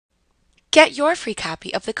Get your free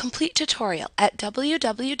copy of the complete tutorial at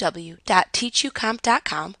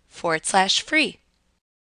www.teachucomp.com/free.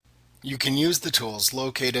 You can use the tools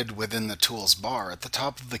located within the Tools bar at the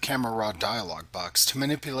top of the Camera Raw dialog box to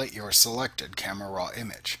manipulate your selected Camera Raw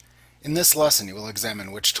image. In this lesson, you will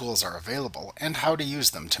examine which tools are available and how to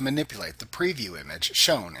use them to manipulate the preview image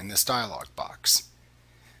shown in this dialog box.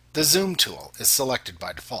 The Zoom tool is selected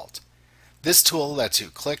by default. This tool lets you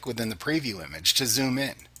click within the preview image to zoom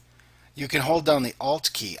in. You can hold down the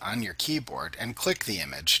Alt key on your keyboard and click the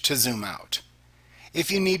image to zoom out.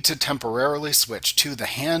 If you need to temporarily switch to the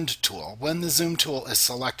Hand tool when the Zoom tool is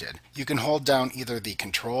selected, you can hold down either the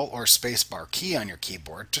Control or Spacebar key on your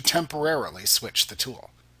keyboard to temporarily switch the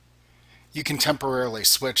tool. You can temporarily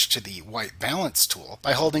switch to the White Balance tool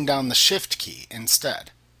by holding down the Shift key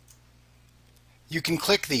instead. You can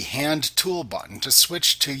click the Hand tool button to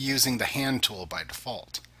switch to using the Hand tool by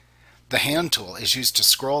default. The Hand tool is used to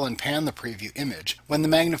scroll and pan the preview image when the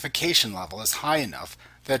magnification level is high enough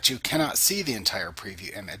that you cannot see the entire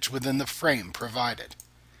preview image within the frame provided.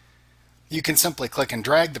 You can simply click and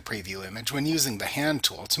drag the preview image when using the Hand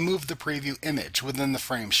tool to move the preview image within the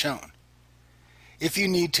frame shown. If you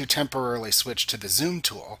need to temporarily switch to the Zoom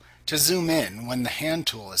tool to zoom in when the Hand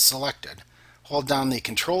tool is selected, hold down the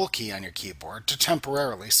Control key on your keyboard to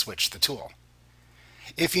temporarily switch the tool.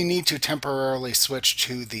 If you need to temporarily switch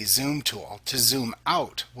to the Zoom tool to zoom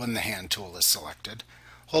out when the Hand tool is selected,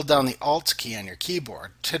 hold down the Alt key on your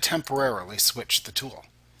keyboard to temporarily switch the tool.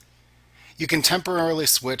 You can temporarily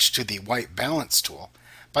switch to the White Balance tool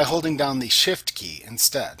by holding down the Shift key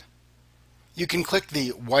instead. You can click the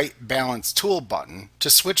White Balance tool button to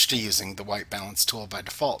switch to using the White Balance tool by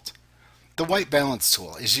default. The White Balance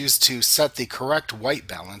tool is used to set the correct white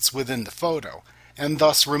balance within the photo and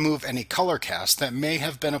thus remove any color cast that may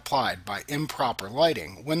have been applied by improper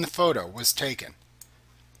lighting when the photo was taken.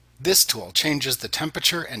 This tool changes the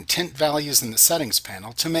temperature and tint values in the settings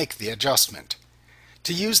panel to make the adjustment.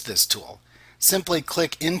 To use this tool, simply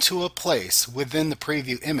click into a place within the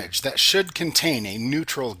preview image that should contain a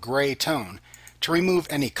neutral gray tone to remove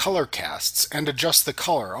any color casts and adjust the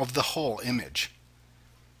color of the whole image.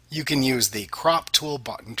 You can use the Crop tool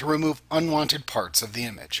button to remove unwanted parts of the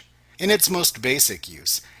image. In its most basic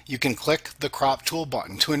use, you can click the Crop tool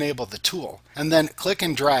button to enable the tool, and then click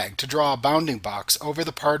and drag to draw a bounding box over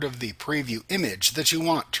the part of the preview image that you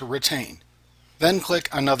want to retain. Then click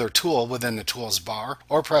another tool within the Tools bar,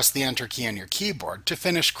 or press the Enter key on your keyboard to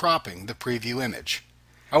finish cropping the preview image.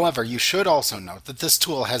 However, you should also note that this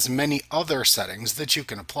tool has many other settings that you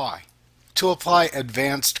can apply. To apply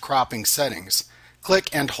advanced cropping settings,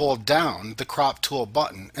 click and hold down the Crop tool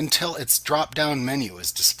button until its drop-down menu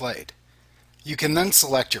is displayed. You can then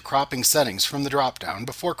select your cropping settings from the drop-down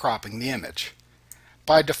before cropping the image.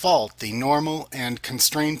 By default, the normal and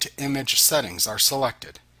constrained to image settings are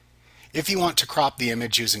selected. If you want to crop the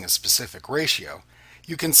image using a specific ratio,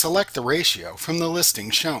 you can select the ratio from the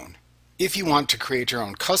listing shown. If you want to create your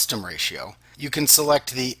own custom ratio, you can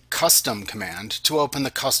select the Custom command to open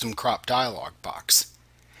the Custom Crop dialog box.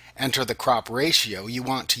 Enter the crop ratio you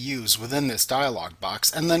want to use within this dialog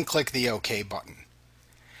box and then click the OK button.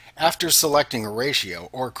 After selecting a ratio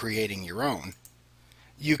or creating your own,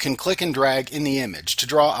 you can click and drag in the image to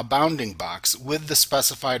draw a bounding box with the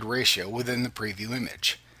specified ratio within the preview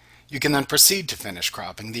image. You can then proceed to finish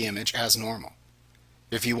cropping the image as normal.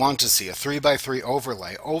 If you want to see a 3x3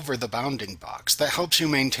 overlay over the bounding box that helps you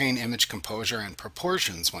maintain image composure and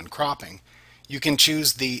proportions when cropping, you can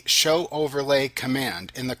choose the Show Overlay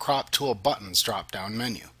command in the Crop tool button's drop-down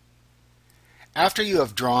menu. After you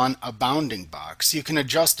have drawn a bounding box, you can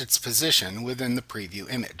adjust its position within the preview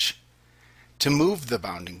image. To move the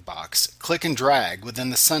bounding box, click and drag within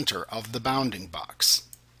the center of the bounding box.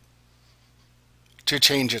 To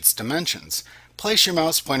change its dimensions, place your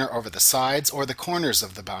mouse pointer over the sides or the corners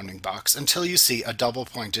of the bounding box until you see a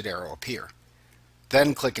double-pointed arrow appear.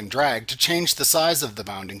 Then click and drag to change the size of the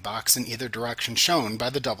bounding box in either direction shown by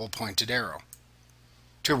the double-pointed arrow.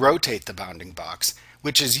 To rotate the bounding box,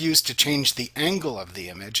 which is used to change the angle of the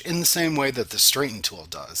image in the same way that the Straighten tool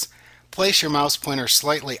does, place your mouse pointer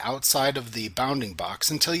slightly outside of the bounding box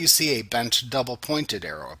until you see a bent double-pointed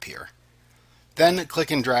arrow appear. Then click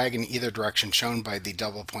and drag in either direction shown by the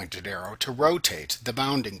double-pointed arrow to rotate the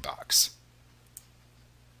bounding box.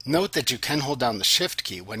 Note that you can hold down the Shift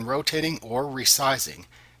key when rotating or resizing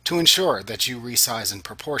to ensure that you resize in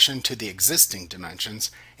proportion to the existing dimensions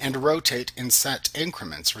and rotate in set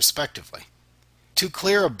increments respectively. To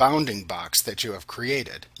clear a bounding box that you have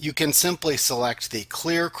created, you can simply select the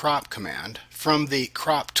Clear Crop command from the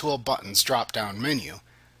Crop tool button's drop-down menu,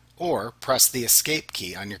 or press the Escape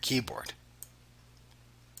key on your keyboard.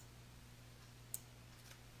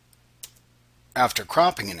 After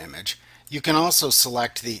cropping an image, you can also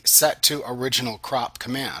select the Set to Original Crop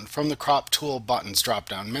command from the Crop Tool button's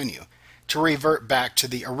drop-down menu to revert back to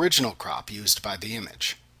the original crop used by the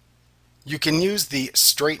image. You can use the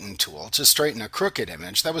Straighten tool to straighten a crooked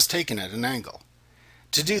image that was taken at an angle.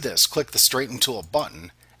 To do this, click the Straighten tool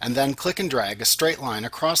button and then click and drag a straight line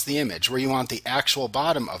across the image where you want the actual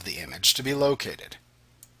bottom of the image to be located.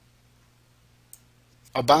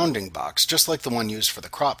 A bounding box, just like the one used for the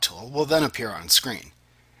crop tool, will then appear on screen.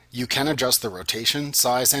 You can adjust the rotation,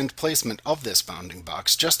 size, and placement of this bounding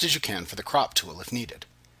box just as you can for the crop tool if needed.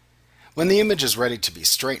 When the image is ready to be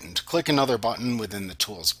straightened, click another button within the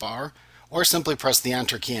Tools bar, or simply press the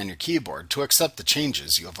Enter key on your keyboard to accept the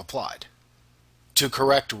changes you have applied. To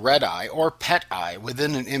correct red eye or pet eye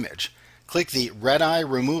within an image, click the Red Eye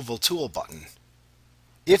Removal tool button.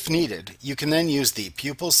 If needed, you can then use the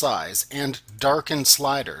pupil size and darken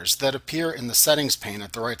sliders that appear in the settings pane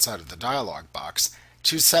at the right side of the dialog box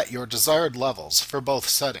to set your desired levels for both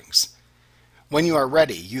settings. When you are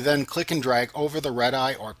ready, you then click and drag over the red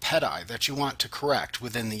eye or pet eye that you want to correct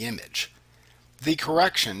within the image. The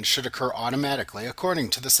correction should occur automatically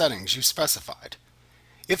according to the settings you specified.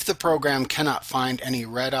 If the program cannot find any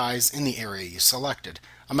red eyes in the area you selected,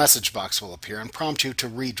 a message box will appear and prompt you to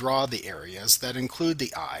redraw the areas that include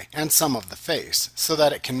the eye and some of the face so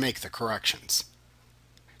that it can make the corrections.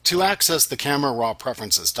 To access the Camera Raw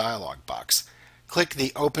Preferences dialog box, click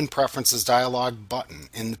the Open Preferences dialog button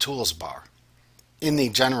in the Tools bar. In the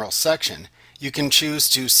General section, you can choose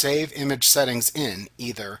to save image settings in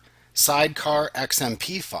either Sidecar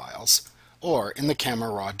XMP files or in the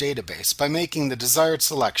Camera Raw database by making the desired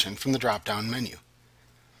selection from the drop-down menu.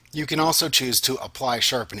 You can also choose to apply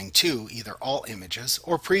sharpening to either all images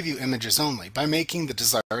or preview images only by making the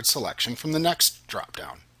desired selection from the next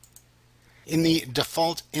drop-down. In the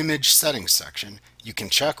Default Image Settings section, you can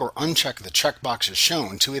check or uncheck the checkboxes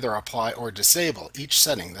shown to either apply or disable each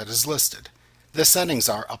setting that is listed. The settings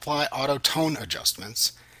are Apply Auto Tone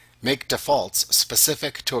Adjustments, Make Defaults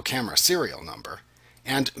Specific to a Camera Serial Number,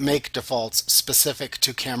 and Make Defaults Specific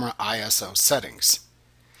to Camera ISO Settings.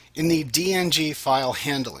 In the DNG File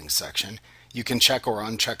Handling section, you can check or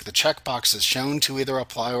uncheck the checkboxes shown to either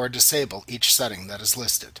apply or disable each setting that is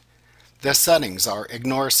listed. The settings are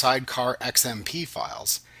Ignore Sidecar XMP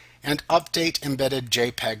files and Update Embedded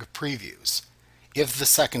JPEG Previews. If the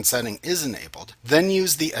second setting is enabled, then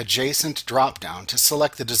use the Adjacent drop-down to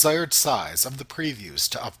select the desired size of the previews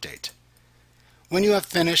to update. When you have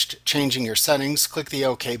finished changing your settings, click the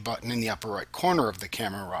OK button in the upper right corner of the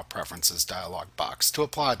Camera Raw Preferences dialog box to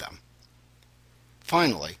apply them.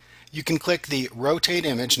 Finally, you can click the Rotate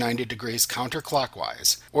Image 90 degrees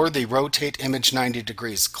counterclockwise or the Rotate Image 90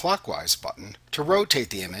 degrees clockwise button to rotate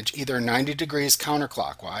the image either 90 degrees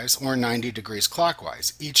counterclockwise or 90 degrees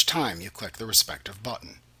clockwise each time you click the respective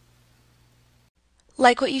button.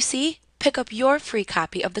 Like what you see? Pick up your free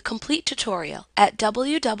copy of the complete tutorial at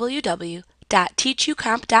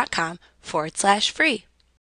www.teachucomp.com/free.